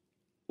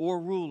or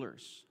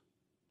rulers,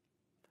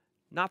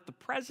 not the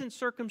present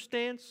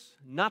circumstance,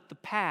 not the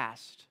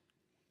past,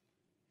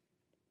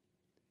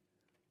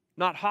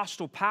 not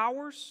hostile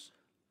powers,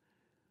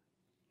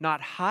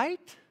 not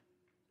height,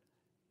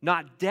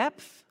 not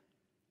depth,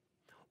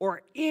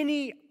 or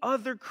any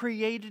other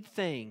created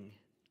thing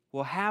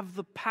will have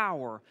the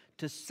power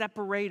to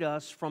separate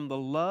us from the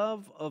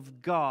love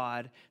of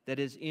God that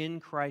is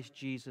in Christ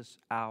Jesus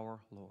our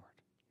Lord.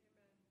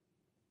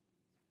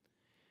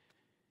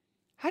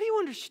 How do you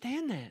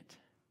understand that?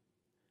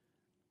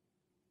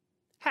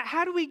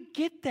 How do we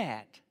get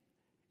that?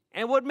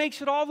 And what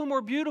makes it all the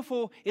more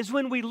beautiful is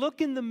when we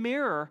look in the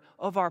mirror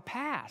of our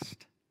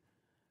past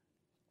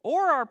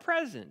or our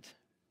present.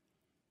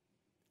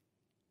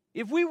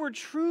 If we were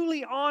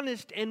truly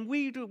honest and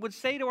we would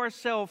say to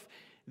ourselves,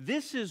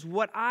 this is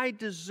what I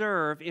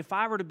deserve if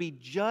I were to be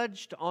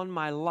judged on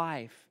my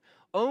life,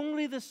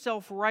 only the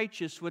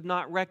self-righteous would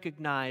not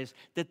recognize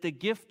that the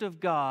gift of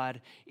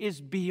God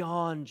is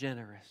beyond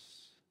generous.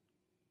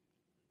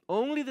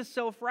 Only the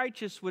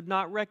self-righteous would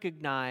not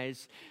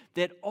recognize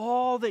that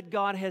all that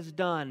God has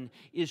done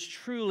is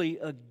truly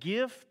a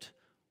gift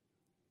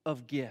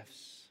of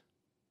gifts.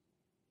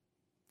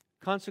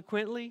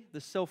 Consequently,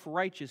 the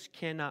self-righteous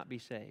cannot be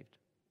saved.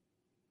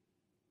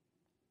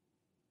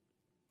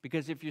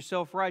 Because if you're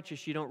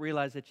self-righteous, you don't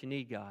realize that you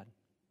need God,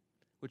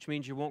 which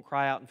means you won't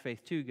cry out in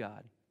faith to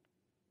God.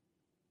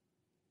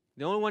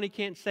 The only one He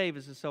can't save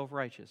is the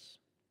self-righteous.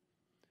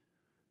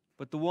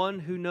 But the one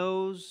who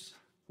knows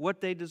what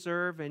they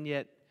deserve and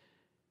yet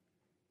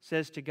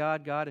says to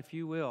God, God, if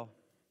you will.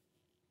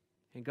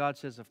 And God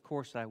says, of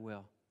course I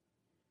will.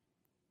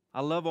 I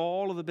love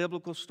all of the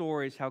biblical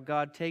stories, how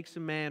God takes a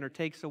man or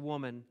takes a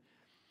woman,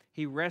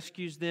 He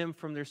rescues them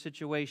from their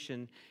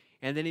situation,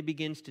 and then He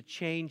begins to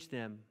change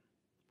them.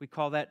 We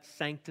call that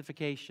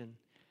sanctification.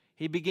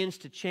 He begins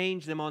to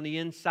change them on the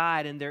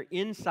inside, and their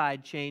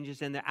inside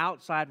changes, and the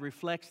outside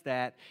reflects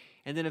that.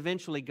 And then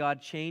eventually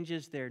God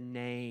changes their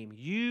name.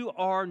 You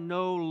are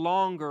no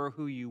longer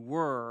who you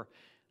were.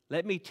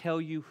 Let me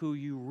tell you who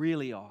you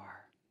really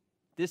are.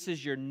 This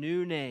is your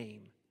new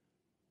name.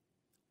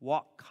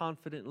 Walk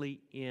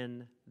confidently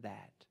in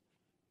that.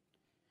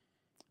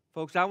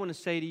 Folks, I want to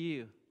say to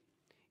you,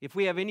 if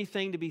we have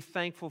anything to be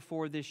thankful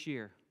for this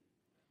year,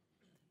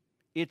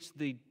 it's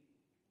the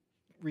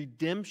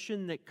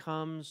redemption that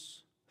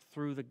comes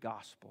through the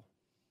gospel.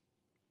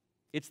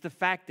 It's the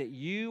fact that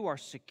you are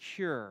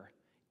secure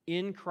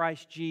in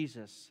Christ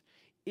Jesus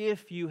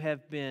if you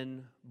have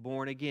been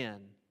born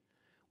again,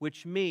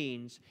 which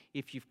means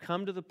if you've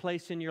come to the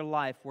place in your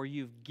life where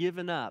you've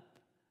given up,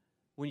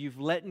 when you've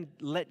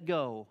let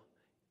go,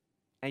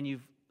 and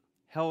you've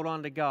held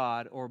on to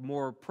God, or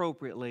more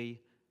appropriately,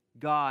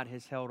 God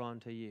has held on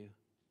to you.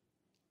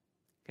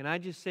 Can I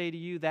just say to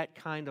you, that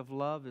kind of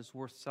love is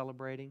worth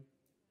celebrating?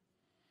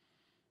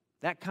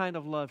 That kind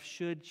of love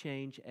should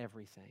change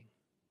everything.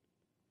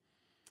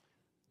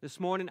 This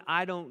morning,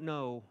 I don't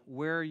know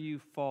where you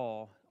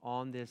fall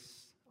on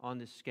this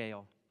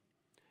scale.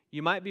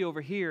 You might be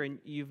over here and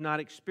you've not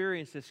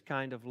experienced this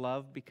kind of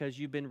love because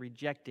you've been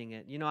rejecting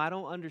it. You know, I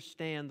don't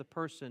understand the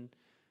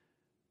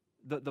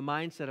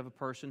mindset of a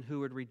person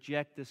who would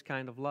reject this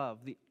kind of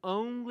love. The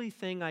only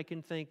thing I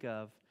can think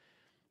of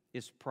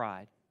is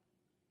pride.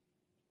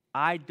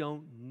 I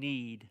don't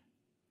need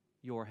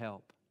your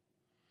help.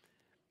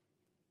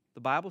 The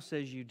Bible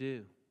says you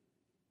do.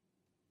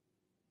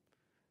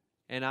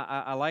 And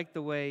I like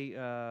the way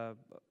a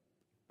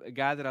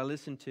guy that I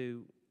listen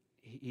to,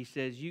 he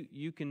says,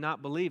 you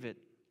cannot believe it,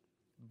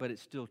 but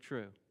it's still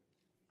true.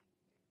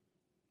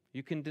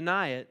 You can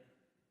deny it,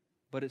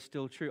 but it's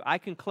still true. I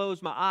can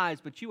close my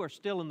eyes, but you are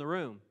still in the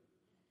room.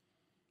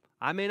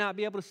 I may not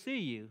be able to see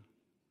you,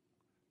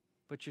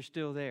 but you're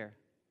still there.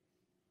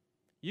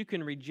 You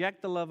can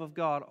reject the love of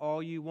God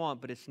all you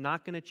want, but it's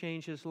not going to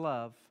change His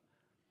love.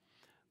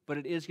 But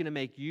it is going to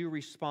make you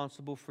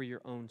responsible for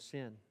your own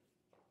sin.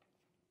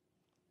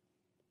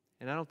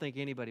 And I don't think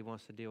anybody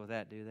wants to deal with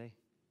that, do they?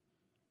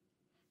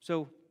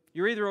 So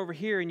you're either over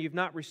here and you've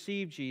not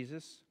received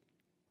Jesus,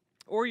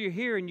 or you're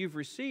here and you've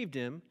received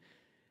Him,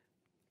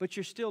 but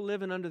you're still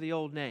living under the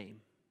old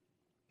name.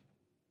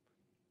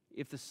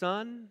 If the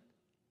Son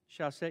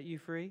shall set you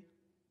free,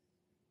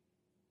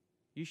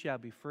 you shall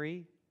be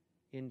free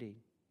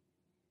indeed.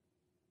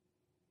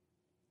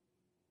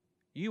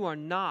 You are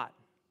not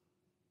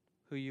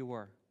who you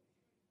were.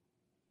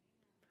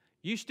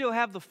 You still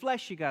have the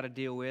flesh you got to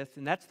deal with,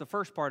 and that's the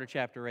first part of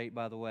chapter 8,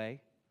 by the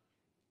way.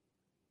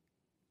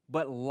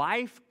 But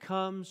life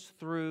comes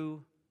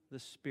through the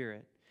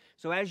Spirit.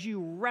 So as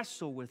you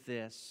wrestle with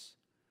this,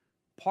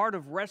 part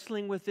of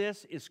wrestling with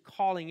this is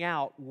calling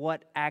out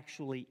what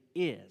actually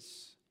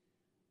is.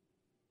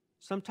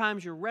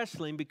 Sometimes you're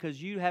wrestling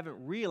because you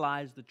haven't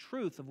realized the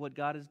truth of what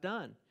God has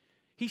done.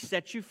 He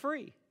set you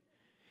free.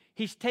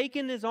 He's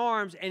taken His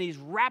arms and He's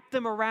wrapped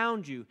them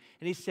around you.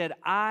 And He said,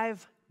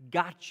 I've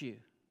got you.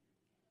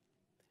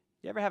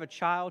 You ever have a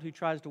child who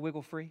tries to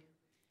wiggle free?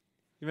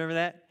 You remember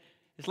that?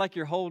 It's like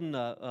you're holding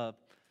a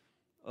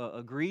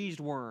greased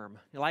worm.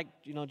 You're like,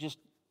 just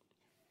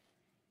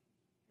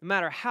no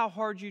matter how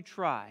hard you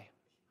try,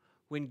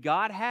 when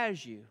God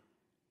has you,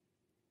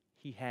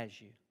 He has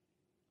you.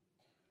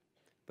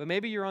 But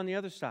maybe you're on the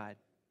other side.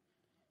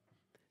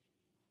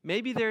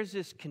 Maybe there's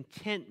this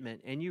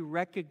contentment and you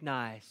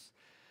recognize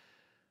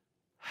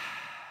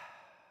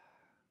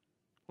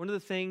one of the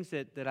things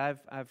that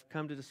I've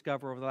come to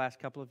discover over the last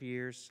couple of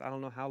years, I don't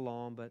know how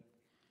long, but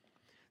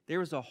there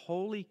is a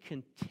holy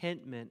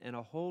contentment and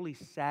a holy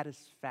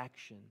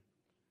satisfaction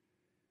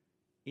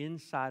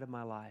inside of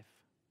my life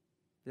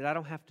that I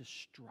don't have to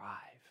strive.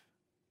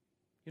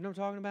 You know what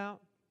I'm talking about?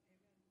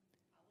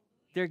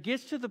 There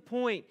gets to the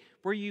point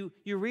where you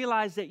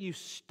realize that you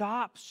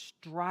stop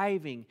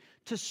striving.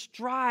 To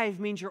strive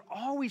means you're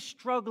always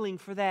struggling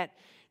for that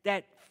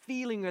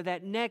feeling or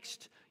that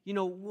next,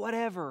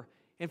 whatever.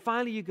 And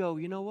finally you go,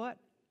 you know what?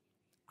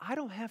 I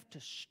don't have to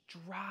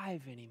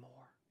strive anymore.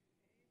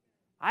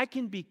 I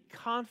can be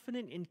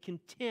confident and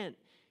content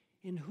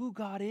in who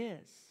God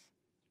is.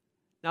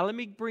 Now let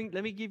me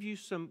give you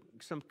some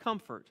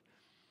comfort.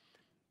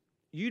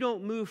 You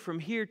don't move from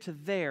here to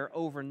there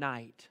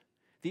overnight.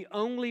 The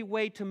only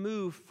way to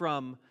move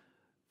from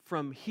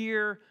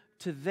here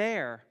to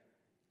there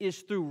is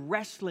through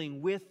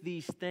wrestling with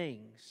these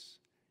things.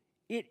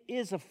 It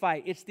is a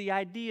fight. It's the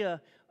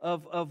idea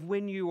of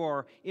when you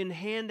are in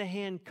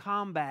hand-to-hand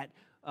combat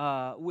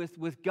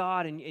with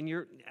God, and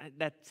you're,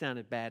 that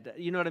sounded bad.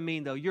 You know what I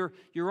mean, though.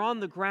 You're on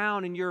the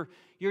ground, and you're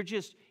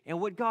just,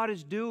 and what God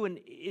is doing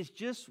is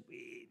just,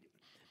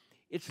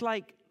 it's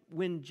like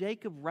when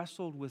Jacob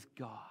wrestled with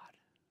God.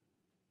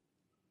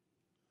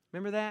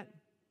 Remember that?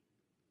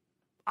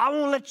 I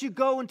won't let you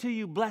go until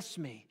you bless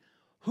me.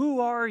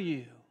 Who are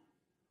you?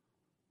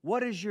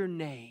 What is your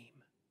name?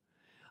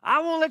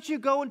 I won't let you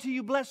go until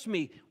you bless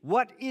me.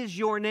 What is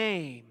your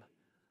name?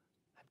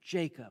 I'm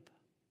Jacob.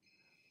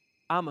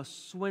 I'm a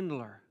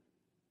swindler.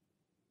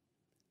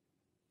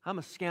 I'm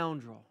a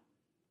scoundrel.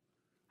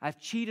 I've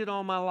cheated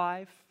all my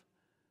life.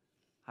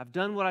 I've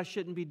done what I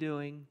shouldn't be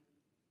doing.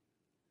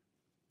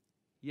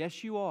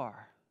 Yes, you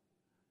are.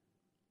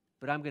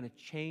 But I'm going to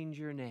change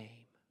your name.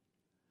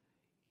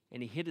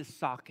 And he hit his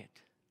socket.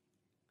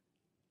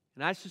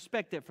 And I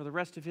suspect that for the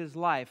rest of his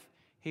life,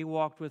 he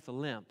walked with a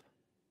limp.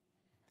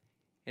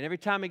 And every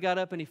time he got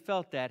up and he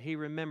felt that, he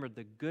remembered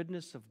the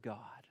goodness of God.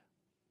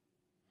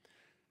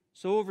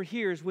 So over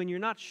here is when you're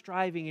not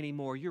striving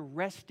anymore. You're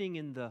resting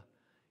in the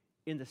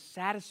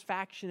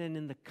satisfaction and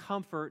in the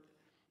comfort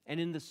and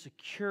in the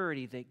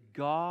security that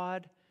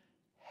God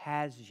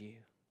has you.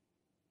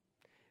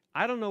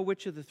 I don't know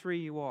which of the three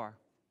you are,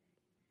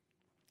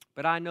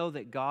 but I know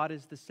that God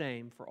is the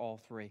same for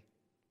all three.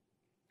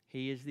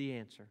 He is the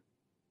answer.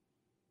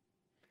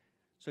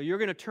 So you're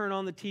going to turn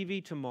on the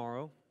TV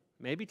tomorrow,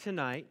 maybe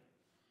tonight,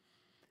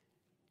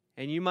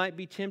 and you might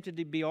be tempted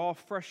to be all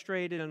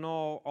frustrated and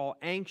all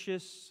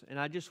anxious, and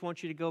I just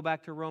want you to go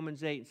back to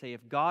Romans 8 and say,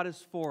 if God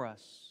is for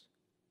us,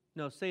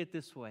 no, say it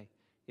this way,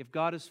 if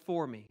God is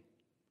for me,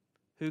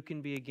 who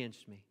can be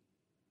against me?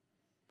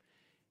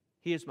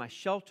 He is my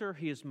shelter,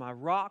 He is my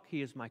rock,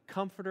 He is my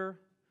comforter,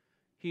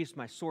 He is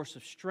my source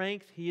of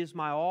strength, He is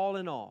my all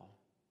in all.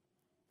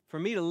 For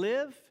me to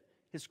live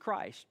is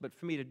Christ, but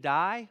for me to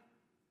die,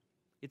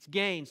 it's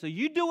gain. So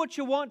you do what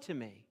you want to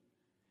me,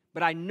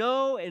 but I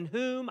know in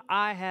whom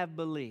I have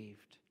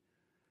believed,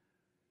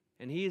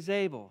 and He is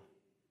able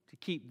to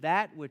keep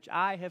that which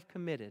I have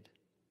committed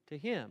to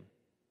Him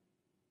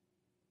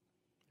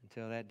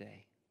until that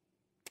day.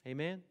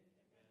 Amen?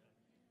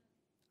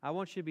 I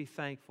want you to be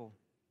thankful,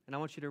 and I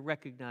want you to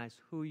recognize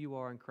who you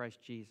are in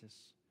Christ Jesus.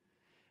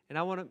 And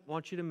I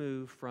want you to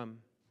move from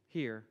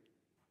here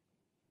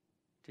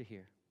to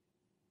here.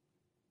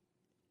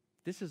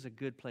 This is a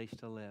good place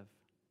to live,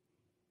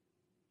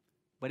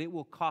 but it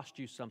will cost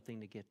you something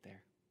to get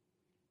there.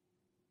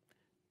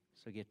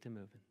 So get to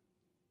moving.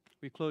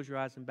 Will you close your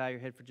eyes and bow your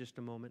head for just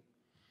a moment?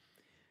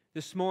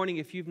 This morning,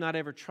 if you've not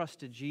ever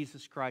trusted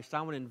Jesus Christ,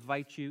 I want to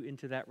invite you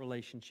into that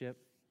relationship.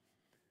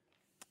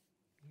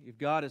 If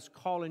God is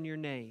calling your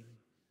name,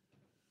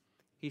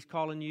 He's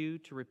calling you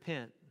to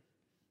repent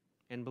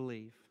and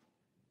believe.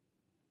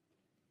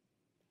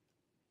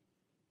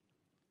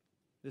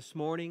 This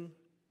morning,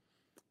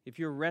 if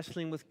you're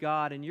wrestling with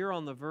God and you're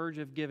on the verge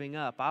of giving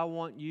up, I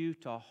want you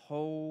to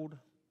hold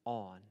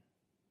on.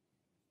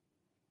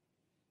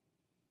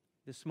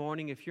 This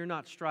morning, if you're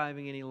not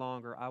striving any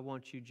longer, I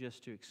want you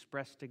just to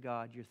express to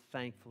God your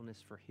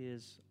thankfulness for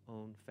His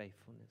own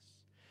faithfulness.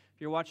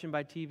 If you're watching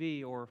by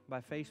TV or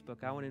by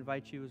Facebook, I want to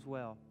invite you as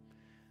well.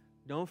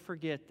 Don't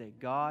forget that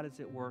God is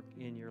at work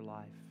in your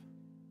life.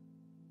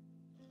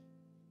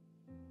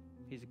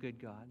 He's a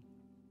good God.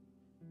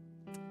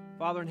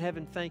 Father in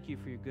heaven, thank you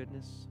for your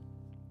goodness.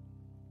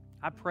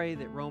 I pray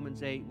that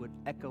Romans 8 would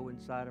echo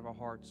inside of our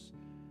hearts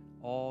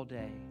all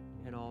day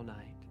and all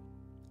night.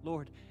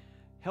 Lord,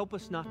 help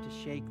us not to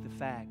shake the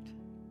fact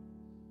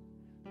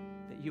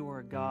that you are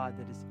a God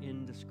that is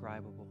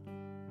indescribable.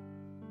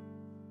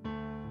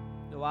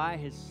 No eye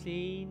has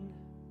seen,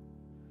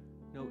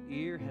 no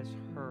ear has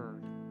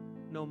heard,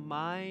 no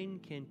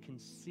mind can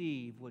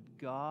conceive what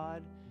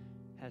God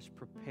has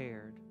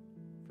prepared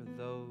for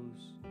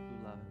those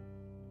who love Him.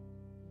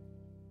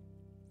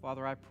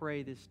 Father, I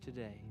pray this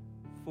today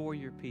for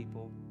your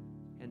people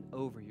and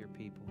over your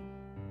people.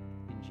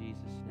 In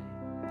Jesus' name.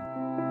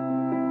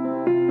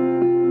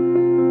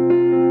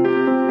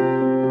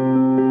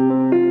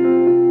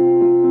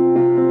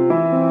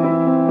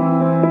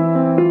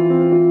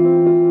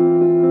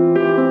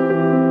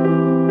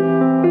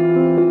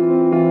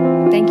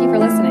 Thank you for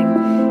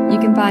listening. You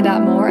can find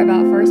out more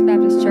about First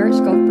Baptist Church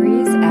Gulf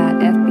Breeze at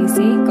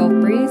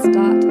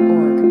fbcgulfbreeze.org.